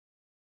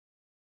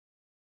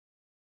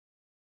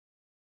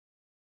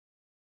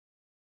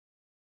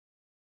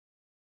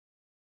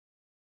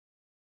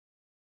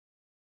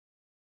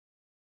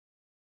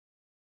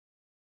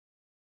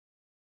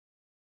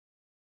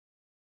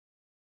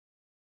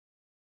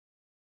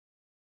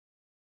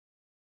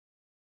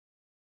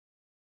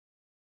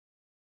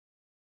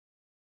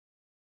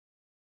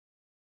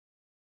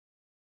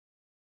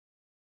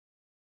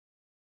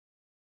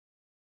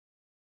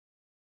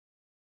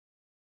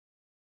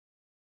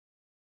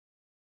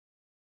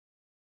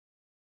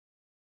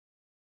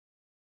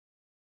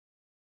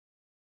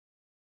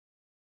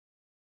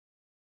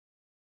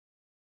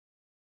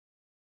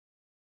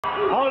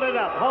Hold it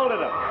up, hold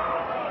it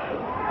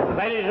up.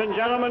 Ladies and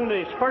gentlemen,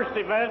 this first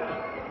event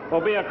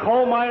will be a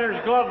coal miner's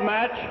glove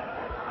match.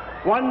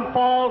 One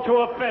fall to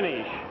a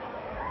finish.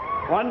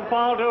 One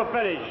fall to a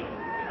finish.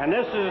 And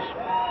this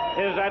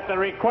is at the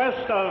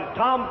request of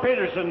Tom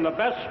Peterson, the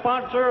best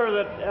sponsor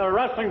that a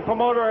wrestling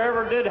promoter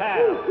ever did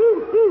have.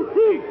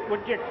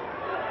 Would you...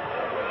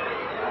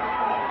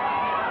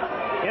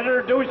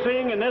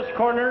 Introducing in this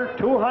corner,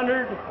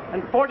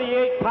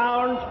 248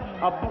 pounds,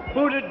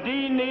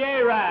 Abudadein the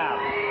Arab.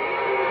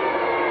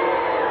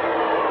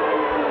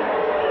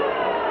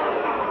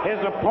 His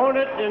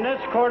opponent in this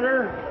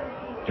corner,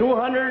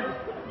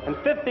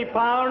 250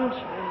 pounds,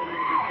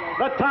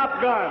 the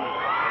Top Gun.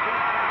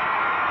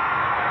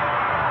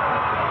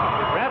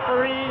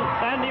 Referee,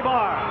 Sandy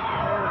Barr.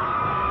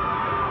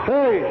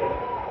 Hey,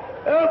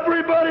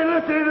 everybody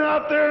listening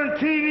out there in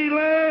TV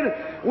land,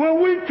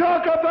 when we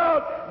talk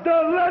about the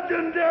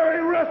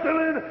legendary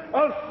wrestling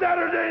of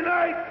Saturday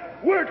night,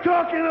 we're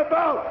talking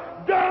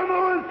about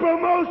Dominant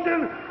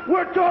Promotion.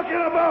 We're talking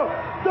about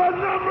the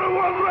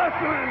 #1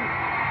 wrestling.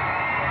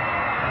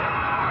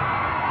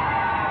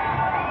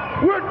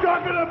 We're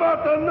talking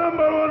about the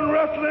 #1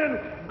 wrestling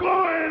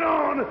going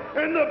on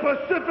in the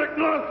Pacific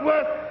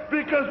Northwest,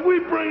 because we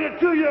bring it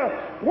to you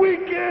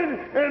week in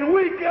and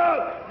week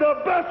out, the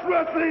best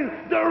wrestling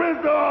there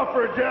is to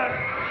offer, Jack.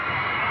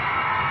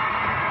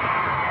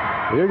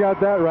 You got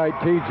that right,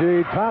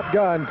 TG. Top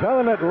Gun,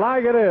 telling it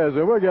like it is,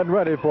 and we're getting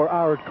ready for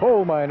our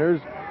coal miners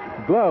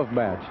glove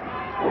match.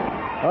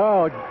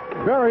 Oh,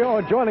 Barry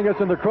Owen joining us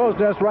in the crow's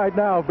nest right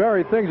now.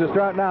 Barry, things are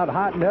starting out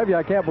hot and heavy.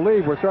 I can't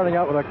believe we're starting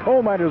out with a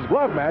coal miners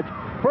glove match.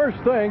 First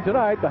thing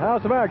tonight, the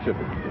House of Action.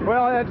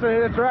 Well, that's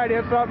right.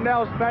 It's something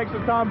else. Thanks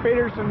to Tom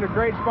Peterson, the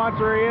great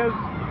sponsor he is.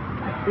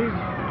 He's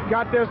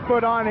got this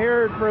put on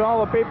here for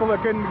all the people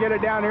that couldn't get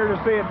it down here to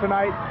see it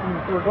tonight,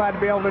 and we're glad to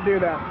be able to do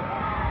that.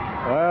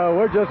 Well,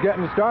 we're just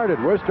getting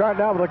started. We're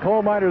starting out with a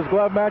coal miners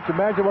glove match.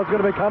 Imagine what's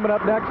going to be coming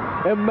up next.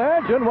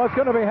 Imagine what's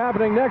going to be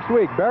happening next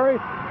week. Barry,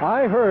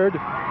 I heard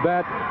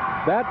that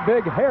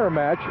big hair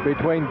match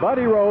between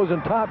Buddy Rose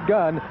and Top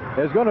Gun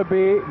is going to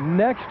be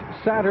next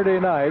Saturday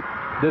night,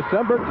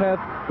 December 10th,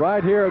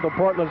 right here at the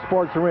Portland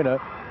Sports Arena.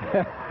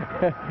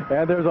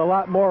 And there's a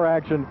lot more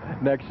action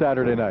next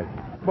Saturday night.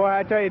 Boy,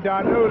 I tell you,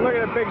 Don, look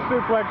at the big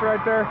suplex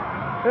right there.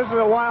 This is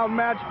a wild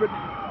match, but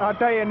I'll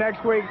tell you,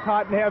 next week's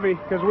hot and heavy,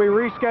 because we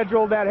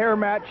rescheduled that hair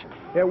match.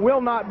 It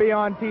will not be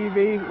on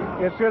TV.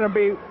 It's going to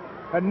be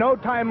a no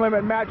time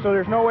limit match, so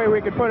there's no way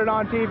we could put it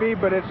on TV,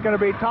 but it's going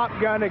to be Top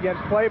Gun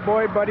against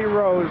Playboy Buddy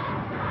Rose.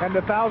 And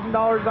the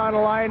 $1,000 on the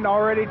line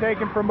already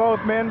taken from both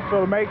men,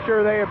 so make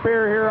sure they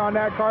appear here on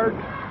that card.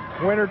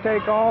 Winner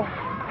take all.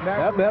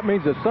 That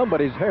means that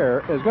somebody's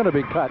hair is going to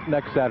be cut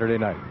next Saturday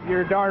night.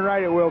 You're darn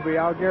right it will be.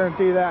 I'll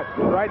guarantee that.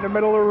 Right in the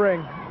middle of the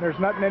ring. There's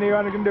nothing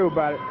anyone can do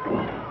about it.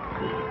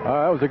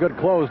 That was a good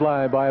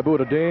clothesline by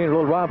Abudadein. A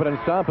little romping and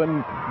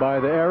stomping by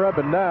the Arab.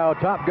 And now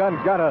Top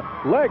Gun's got a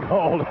leg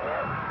hold.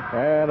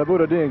 And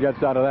Abudadein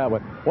gets out of that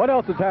one. What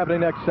else is happening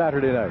next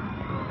Saturday night?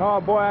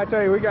 Oh, boy, I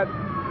tell you, we're going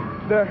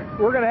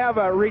to have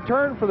a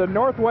return for the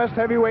Northwest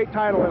Heavyweight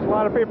title. As a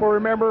lot of people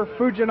remember,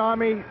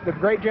 Fujinami, the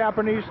great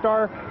Japanese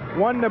star,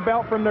 won the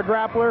belt from the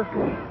grappler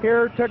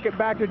here, took it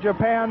back to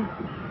Japan.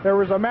 There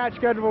was a match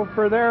scheduled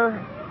for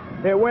there.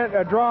 It went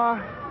a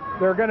draw.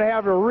 They're going to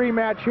have a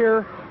rematch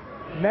here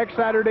next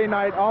Saturday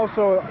night.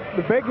 Also,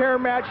 the big hair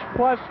match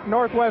plus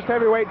Northwest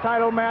Heavyweight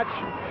title match.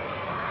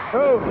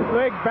 Oh,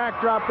 big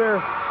backdrop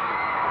there.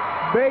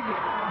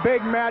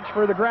 Big match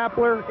for the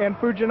grappler and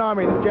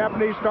Fujinami. The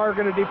Japanese star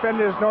going to defend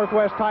his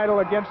Northwest title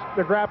against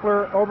the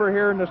grappler over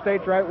here in the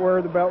States, right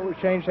where the belt was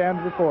changed hands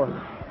before.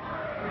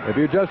 If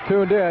you just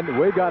tuned in,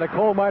 we've got a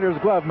coal miners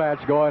glove match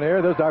going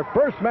here. This is our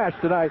first match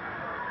tonight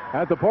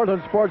at the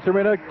Portland Sports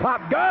Arena.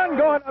 Top Gun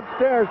going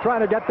upstairs trying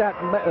to get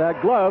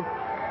that glove.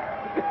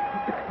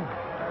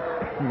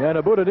 And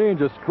Abudadein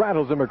just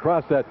straddles him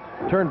across that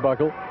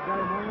turnbuckle.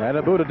 And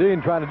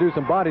Abudadein trying to do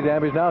some body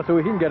damage now so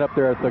he can get up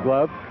there at the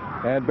glove.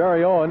 And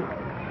Barry Owen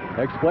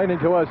explaining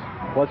to us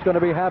what's going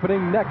to be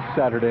happening next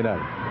Saturday night.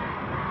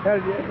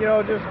 You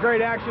know, just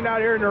great action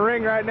out here in the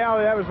ring right now.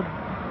 That was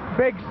a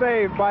big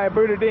save by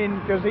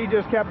Abudadein, because he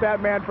just kept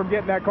that man from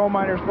getting that coal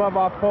miner's glove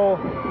off pole.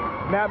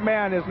 And that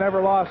man has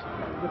never lost,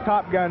 the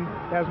Top Gun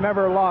has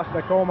never lost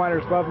a coal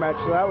miner's glove match.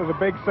 So that was a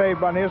big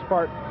save on his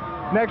part.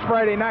 Next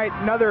Friday night,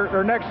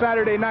 next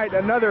Saturday night,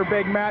 another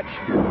big match,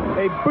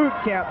 a boot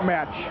camp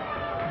match.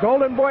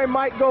 Golden Boy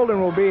Mike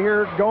Golden will be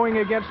here going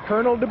against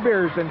Colonel De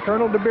Beers, and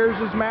Colonel De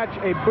Beers' match,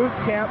 a boot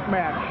camp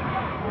match.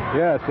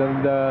 Yes,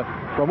 and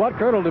from what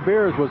Colonel De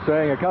Beers was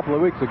saying a couple of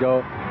weeks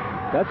ago,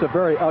 that's a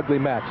very ugly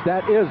match.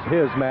 That is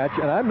his match,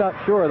 and I'm not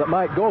sure that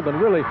Mike Golden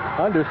really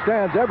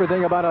understands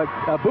everything about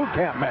a boot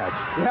camp match.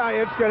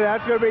 Yeah,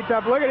 that's gonna be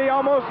tough. Look at, he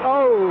almost,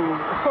 oh.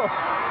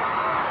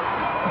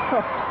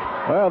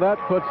 Well, that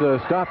puts a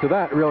stop to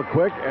that real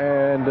quick,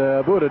 and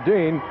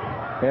Abudadein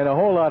in a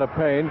whole lot of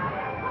pain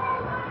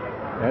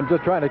and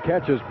just trying to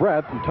catch his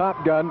breath. And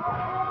Top Gun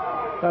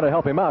trying to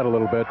help him out a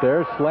little bit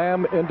there.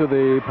 Slam into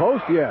the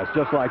post, yes,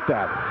 just like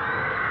that.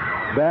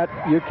 that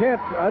you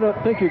can't, I don't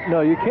think you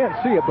can't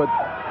see it, but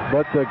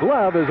the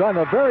glove is on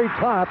the very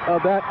top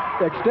of that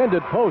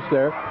extended post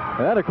there.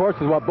 And that, of course,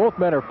 is what both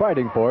men are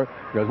fighting for,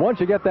 because once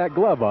you get that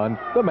glove on,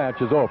 the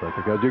match is over,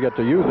 because you get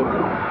to use it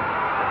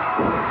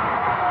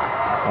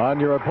on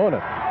your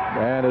opponent.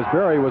 And as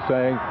Barry was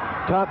saying,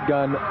 Top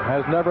Gun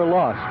has never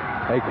lost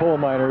a coal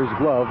miner's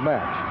glove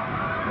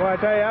match. Well, I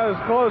tell you, that was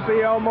close.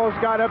 He almost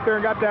got up there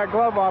and got that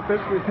glove off.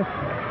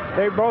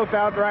 They both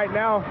out right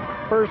now.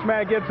 First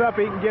man gets up,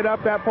 he can get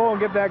up that pole and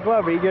get that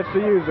glove. He gets to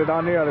use it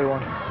on the other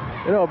one.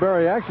 You know,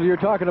 Barry, actually, you're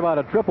talking about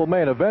a triple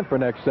main event for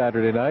next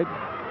Saturday night.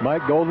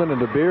 Mike Golden and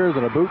De Beers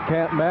in a boot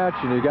camp match,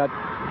 and you got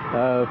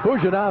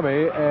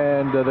Fujinami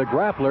and the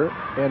Grappler,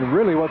 and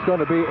really what's going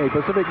to be a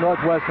Pacific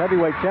Northwest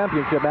Heavyweight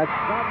Championship match.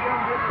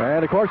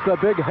 And, of course, the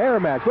big hair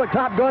match. Look,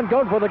 Top Gun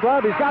going for the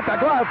glove. He's got the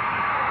glove.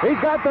 He's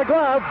got the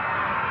glove.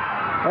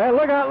 And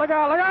look out, look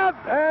out, look out.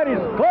 And he's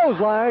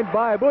clotheslined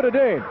by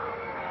Abudadein.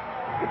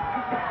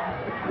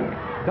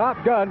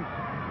 Top Gun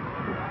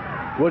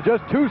was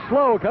just too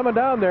slow coming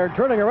down there and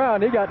turning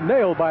around. He got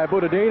nailed by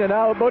Abudadein, and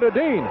now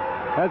Abudadein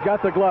has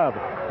got the glove.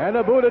 And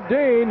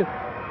Abudadein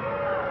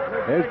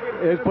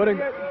is putting...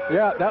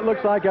 Yeah, that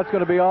looks like that's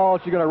going to be all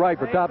she's going to write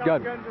for Top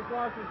Gun.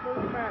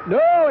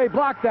 No, he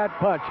blocked that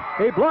punch.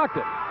 He blocked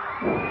it.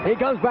 He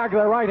comes back to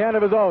the right hand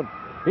of his own.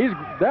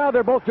 Now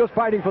they're both just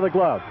fighting for the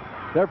glove.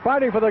 They're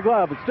fighting for the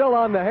glove. It's still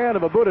on the hand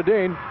of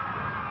Abudadein.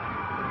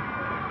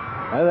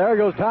 And there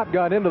goes Top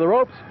Gun into the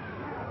ropes.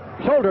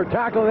 Shoulder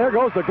tackle, and there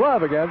goes the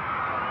glove again.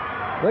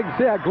 You can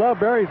see that glove,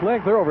 Barry's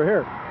laying clear over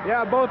here.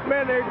 Yeah, both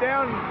men, they're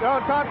down. Oh,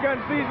 Top Gun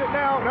sees it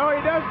now. No,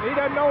 he doesn't. He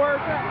doesn't know where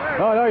it's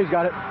at. Oh, no, he's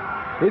got it.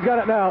 He's got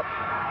it now.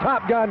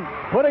 Top Gun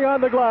putting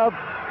on the glove.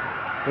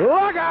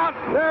 Look out!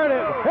 There it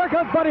is. Here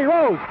comes Buddy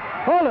Rose.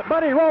 Hold it.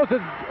 Buddy Rose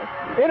has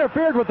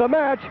interfered with the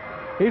match.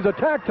 He's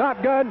attacked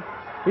Top Gun.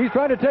 He's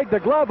trying to take the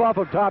glove off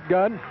of Top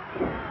Gun.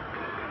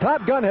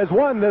 Top Gun has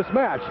won this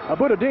match.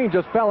 Abudadein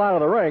just fell out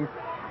of the ring.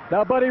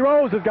 Now Buddy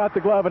Rose has got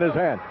the glove in his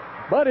hand.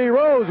 Buddy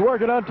Rose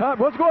working on top.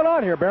 What's going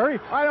on here, Barry?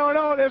 I don't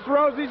know. This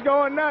Rose, he's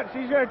going nuts.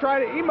 He's going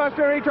to he must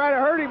have tried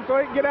to hurt him so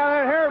he can get out of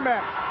that hair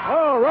match.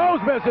 Oh,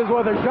 Rose misses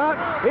with a shot.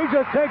 He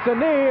just takes a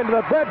knee into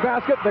the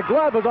breadbasket. The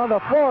glove is on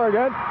the floor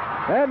again.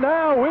 And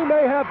now we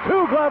may have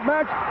two glove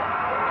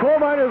coal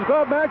miners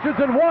glove matches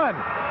in one.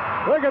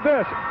 Look at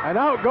this. And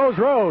out goes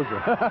Rose.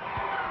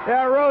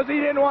 Yeah, Rose, he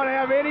didn't want to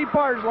have any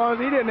part as long as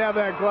he didn't have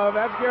that glove.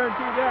 That's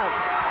guaranteed that.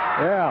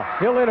 Yeah,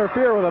 he'll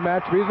interfere with the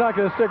match, but he's not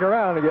going to stick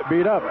around and get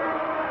beat up.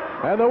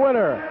 And the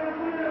winner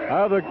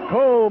of the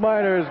coal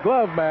miners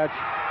glove match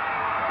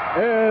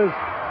is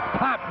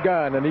Top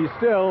Gun, and he's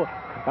still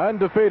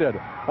undefeated.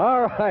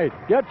 All right,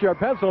 get your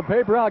pencil and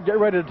paper out. Get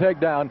ready to take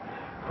down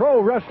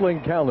pro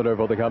wrestling calendar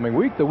for the coming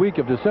week, the week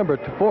of December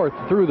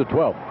 4th through the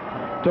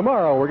 12th.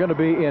 Tomorrow we're going to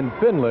be in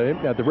Findlay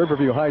at the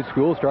Riverview High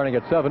School starting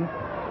at 7.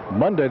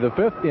 Monday the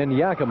 5th in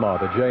Yakima,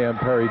 the J.M.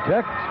 Perry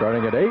Tech,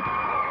 starting at 8.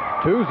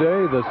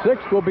 Tuesday the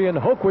 6th will be in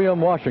Hoquiam,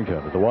 Washington,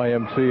 at the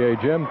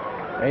YMCA Gym,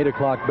 8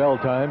 o'clock bell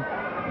time.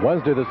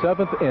 Wednesday the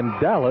 7th in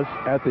Dallas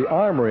at the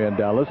Armory in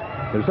Dallas.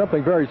 There's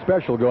something very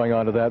special going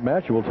on to that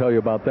match. We'll tell you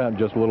about that in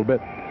just a little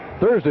bit.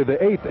 Thursday the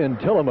 8th in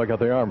Tillamook at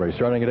the Armory,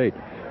 starting at 8.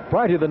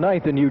 Friday the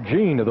 9th in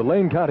Eugene at the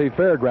Lane County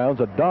Fairgrounds,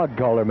 a dog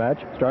collar match,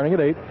 starting at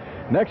 8.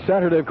 Next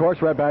Saturday, of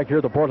course, right back here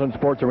at the Portland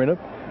Sports Arena.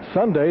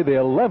 Sunday, the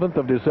 11th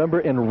of December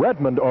in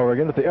Redmond,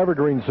 Oregon at the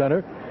Evergreen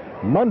Center.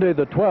 Monday,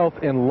 the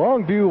 12th in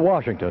Longview,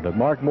 Washington at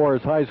Mark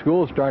Morris High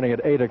School starting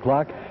at 8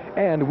 o'clock.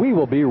 And we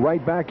will be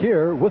right back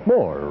here with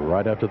more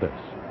right after this.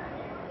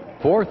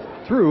 4th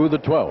through the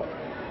 12th.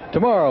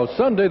 Tomorrow,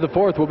 Sunday, the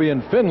 4th, will be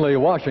in Findlay,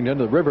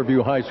 Washington at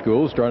Riverview High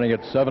School starting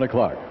at 7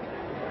 o'clock.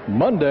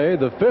 Monday,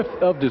 the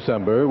 5th of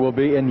December, will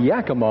be in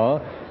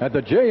Yakima at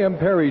the J.M.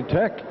 Perry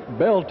Tech,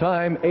 bell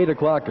time, 8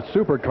 o'clock,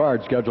 super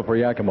card schedule for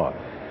Yakima.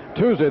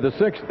 Tuesday, the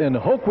 6th in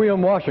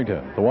Hoquiam,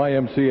 Washington, the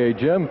YMCA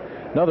Gym,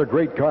 another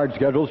great card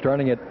schedule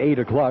starting at 8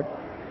 o'clock.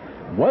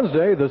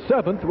 Wednesday, the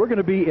 7th, we're going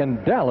to be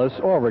in Dallas,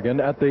 Oregon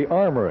at the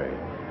Armory,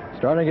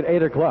 starting at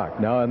 8 o'clock.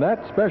 Now, in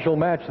that special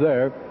match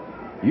there,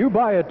 you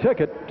buy a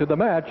ticket to the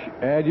match,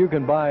 and you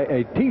can buy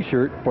a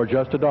T-shirt for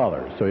just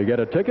 $1. So you get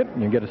a ticket,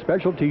 and you get a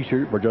special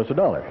T-shirt for just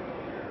 $1.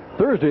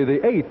 Thursday, the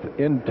 8th,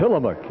 in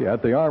Tillamook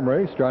at the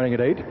Armory, starting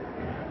at 8.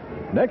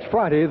 Next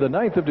Friday, the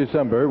 9th of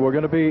December, we're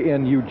going to be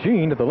in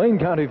Eugene at the Lane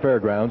County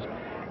Fairgrounds,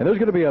 and there's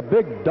going to be a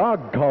big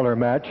dog collar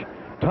match,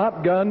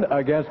 Top Gun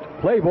against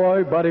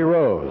Playboy Buddy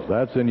Rose.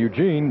 That's in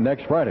Eugene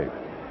next Friday.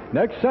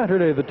 Next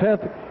Saturday, the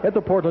 10th, at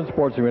the Portland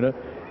Sports Arena,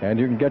 and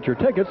you can get your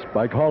tickets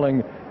by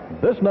calling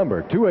this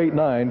number,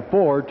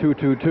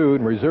 289-4222,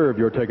 and reserve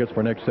your tickets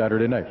for next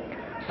Saturday night.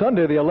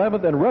 Sunday, the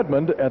 11th in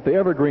Redmond at the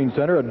Evergreen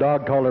Center, a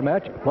dog collar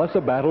match plus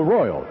a battle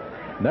royal.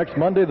 Next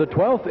Monday, the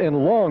 12th in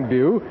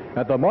Longview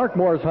at the Mark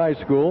Morris High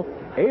School,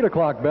 8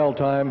 o'clock bell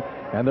time,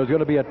 and there's going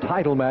to be a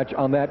title match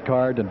on that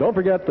card. And don't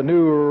forget, the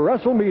new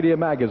WrestleMedia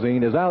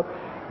magazine is out.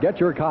 Get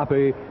your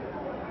copy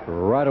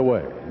right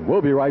away.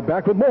 We'll be right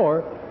back with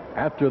more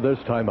after this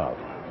timeout.